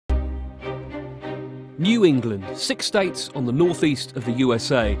New England, 6 states on the northeast of the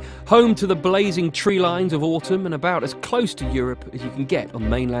USA, home to the blazing tree lines of autumn and about as close to Europe as you can get on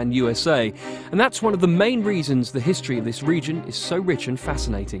mainland USA. And that's one of the main reasons the history of this region is so rich and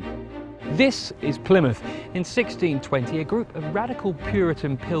fascinating. This is Plymouth. In 1620, a group of radical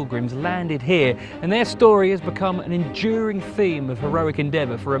Puritan pilgrims landed here, and their story has become an enduring theme of heroic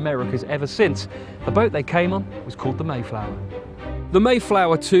endeavour for Americas ever since. The boat they came on was called the Mayflower. The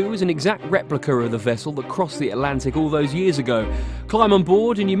Mayflower, too, is an exact replica of the vessel that crossed the Atlantic all those years ago. Climb on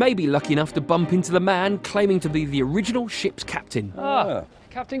board and you may be lucky enough to bump into the man claiming to be the original ship's captain.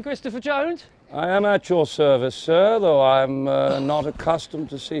 Captain Christopher Jones? I am at your service, sir, though I'm not accustomed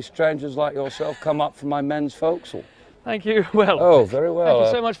to see strangers like yourself come up from my men's forecastle. Thank you. Well, oh, very well.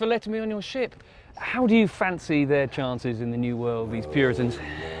 Thank you so much for letting me on your ship. How do you fancy their chances in the New World, these Puritans?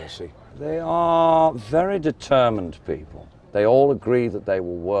 Mercy. They are very determined people. They all agree that they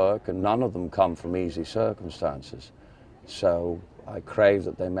will work, and none of them come from easy circumstances. So I crave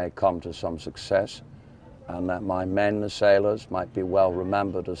that they may come to some success, and that my men, the sailors, might be well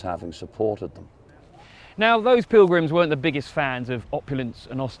remembered as having supported them. Now, those pilgrims weren't the biggest fans of opulence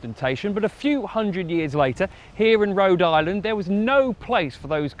and ostentation, but a few hundred years later, here in Rhode Island, there was no place for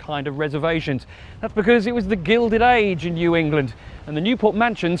those kind of reservations. That's because it was the Gilded Age in New England, and the Newport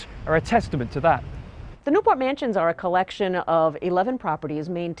Mansions are a testament to that. The Newport Mansions are a collection of 11 properties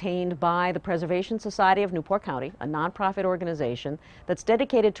maintained by the Preservation Society of Newport County, a nonprofit organization that's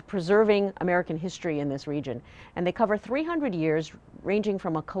dedicated to preserving American history in this region. And they cover 300 years, ranging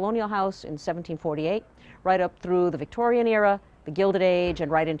from a colonial house in 1748, right up through the Victorian era, the Gilded Age,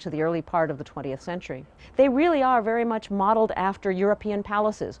 and right into the early part of the 20th century. They really are very much modeled after European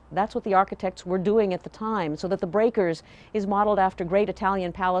palaces. That's what the architects were doing at the time, so that the Breakers is modeled after great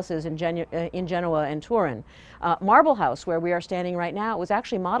Italian palaces in Genoa and Turin. Marble House, where we are standing right now, was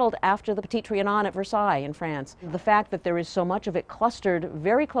actually modeled after the Petit Trianon at Versailles in France. The fact that there is so much of it clustered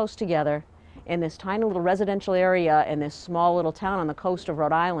very close together in this tiny little residential area in this small little town on the coast of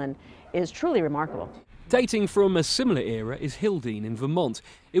Rhode Island is truly remarkable. Dating from a similar era is Hildene in Vermont.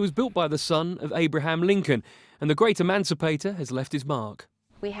 It was built by the son of Abraham Lincoln, and the great emancipator has left his mark.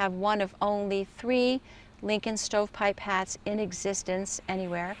 We have one of only 3 Lincoln stovepipe hats in existence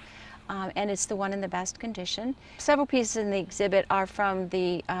anywhere, and it's the one in the best condition. Several pieces in the exhibit are from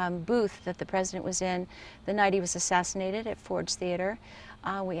the booth that the president was in the night he was assassinated at Ford's Theater.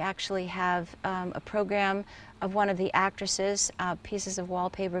 We actually have a program of one of the actresses, pieces of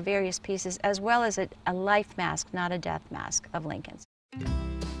wallpaper, various pieces, as well as a life mask, not a death mask, of Lincoln's.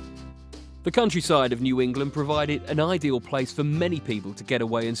 The countryside of New England provided an ideal place for many people to get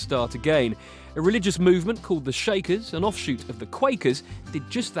away and start again. A religious movement called the Shakers, an offshoot of the Quakers, did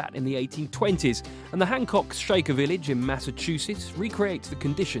just that in the 1820s, and the Hancock Shaker Village in Massachusetts recreates the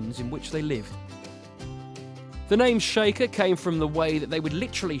conditions in which they lived. The name Shaker came from the way that they would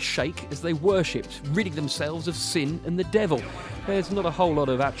literally shake as they worshipped, ridding themselves of sin and the devil. There's not a whole lot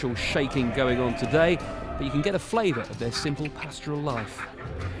of actual shaking going on today, but you can get a flavour of their simple pastoral life.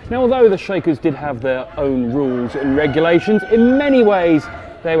 Now, although the Shakers did have their own rules and regulations, in many ways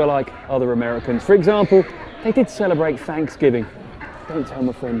they were like other Americans. For example, they did celebrate Thanksgiving. Don't tell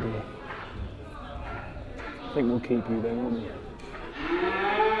my friend here. I think we'll keep you there, won't we?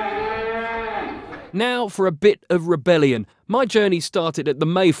 Now for a bit of rebellion. My journey started at the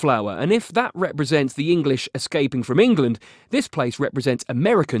Mayflower, and if that represents the English escaping from England, this place represents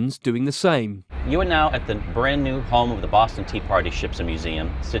Americans doing the same. You are now at the brand new home of the Boston Tea Party Ships and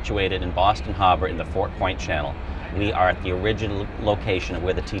Museum, situated in Boston Harbor in the Fort Point Channel. We are at the original location of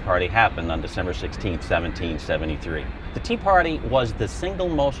where the Tea Party happened on December 16, 1773. The Tea Party was the single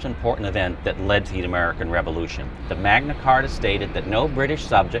most important event that led to the American Revolution. The Magna Carta stated that no British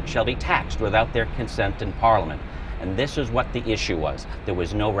subject shall be taxed without their consent in Parliament. And this is what the issue was. There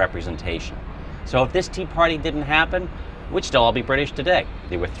was no representation. So if this Tea Party didn't happen, we'd still all be British today.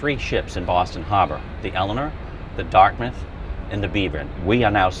 There were 3 ships in Boston Harbor, the Eleanor, the Dartmouth, and the Beaver. We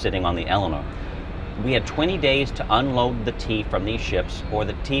are now sitting on the Eleanor. We had 20 days to unload the tea from these ships, or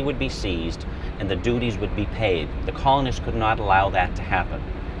the tea would be seized and the duties would be paid. The colonists could not allow that to happen.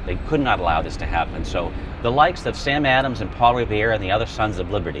 They could not allow this to happen. So the likes of Sam Adams and Paul Revere and the other Sons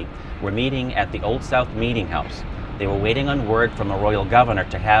of Liberty were meeting at the Old South Meeting House. They were waiting on word from the royal governor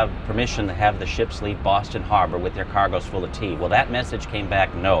to have permission to have the ships leave Boston Harbor with their cargoes full of tea. Well, that message came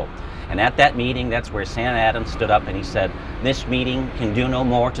back no. And at that meeting, that's where Sam Adams stood up and he said, "This meeting can do no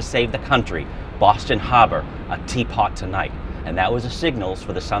more to save the country. Boston Harbor, a teapot tonight." And that was a signal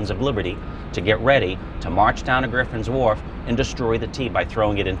for the Sons of Liberty to get ready to march down to Griffin's Wharf and destroy the tea by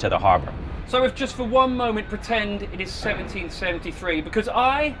throwing it into the harbor. So if just for one moment pretend it is 1773, because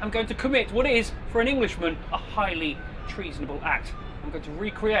I am going to commit what is, for an Englishman, a highly treasonable act. I'm going to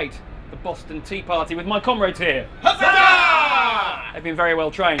recreate the Boston Tea Party with my comrades here. Huzzah! They've been very well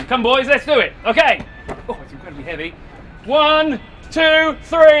trained. Come boys, let's do it. Okay. Oh, it's incredibly heavy. 1, 2,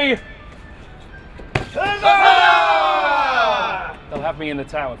 3. Huzzah! They'll have me in the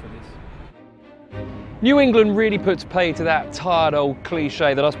tower for this. New England really puts pay to that tired old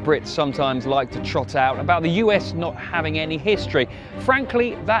cliche that us Brits sometimes like to trot out about the US not having any history.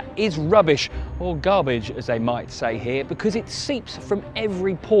 Frankly, that is rubbish, or garbage as they might say here, because it seeps from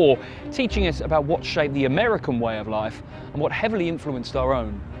every pore, teaching us about what shaped the American way of life and what heavily influenced our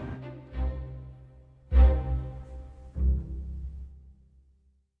own.